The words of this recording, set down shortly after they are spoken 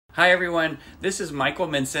Hi everyone, this is Michael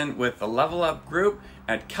Minson with the Level Up Group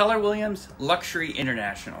at Keller Williams Luxury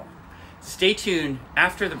International. Stay tuned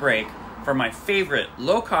after the break for my favorite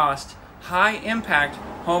low-cost, high-impact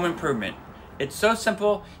home improvement. It's so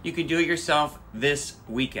simple, you can do it yourself this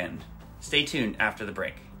weekend. Stay tuned after the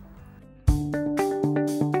break.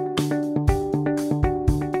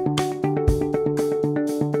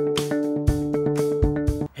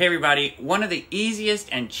 Hey everybody, one of the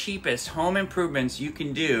easiest and cheapest home improvements you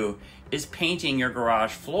can do is painting your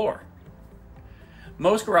garage floor.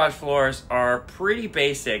 Most garage floors are pretty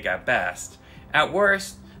basic at best. At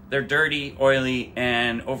worst, they're dirty, oily,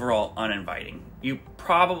 and overall uninviting. You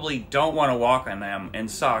probably don't want to walk on them in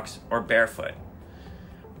socks or barefoot.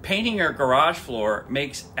 Painting your garage floor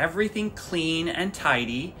makes everything clean and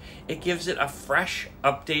tidy. It gives it a fresh,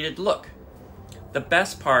 updated look. The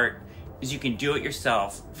best part is you can do it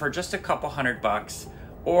yourself for just a couple $100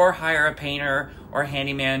 or hire a painter or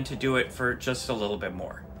handyman to do it for just a little bit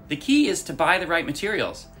more. The key is to buy the right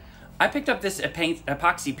materials. I picked up this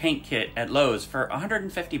epoxy paint kit at Lowe's for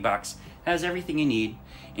 $150. It has everything you need.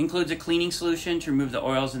 Includes a cleaning solution to remove the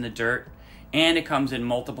oils and the dirt, and it comes in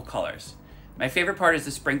multiple colors. My favorite part is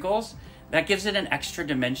the sprinkles. That gives it an extra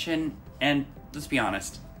dimension, and let's be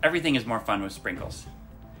honest, everything is more fun with sprinkles.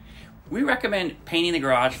 We recommend painting the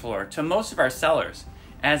garage floor to most of our sellers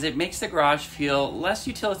as it makes the garage feel less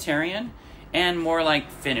utilitarian and more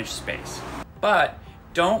like finished space. But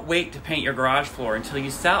don't wait to paint your garage floor until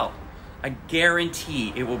you sell. I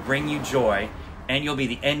guarantee it will bring you joy and you'll be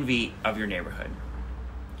the envy of your neighborhood.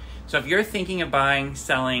 So if you're thinking of buying,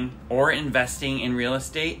 selling, or investing in real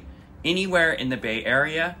estate anywhere in the Bay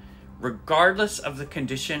Area, regardless of the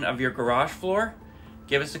condition of your garage floor,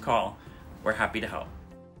 give us a call. We're happy to help.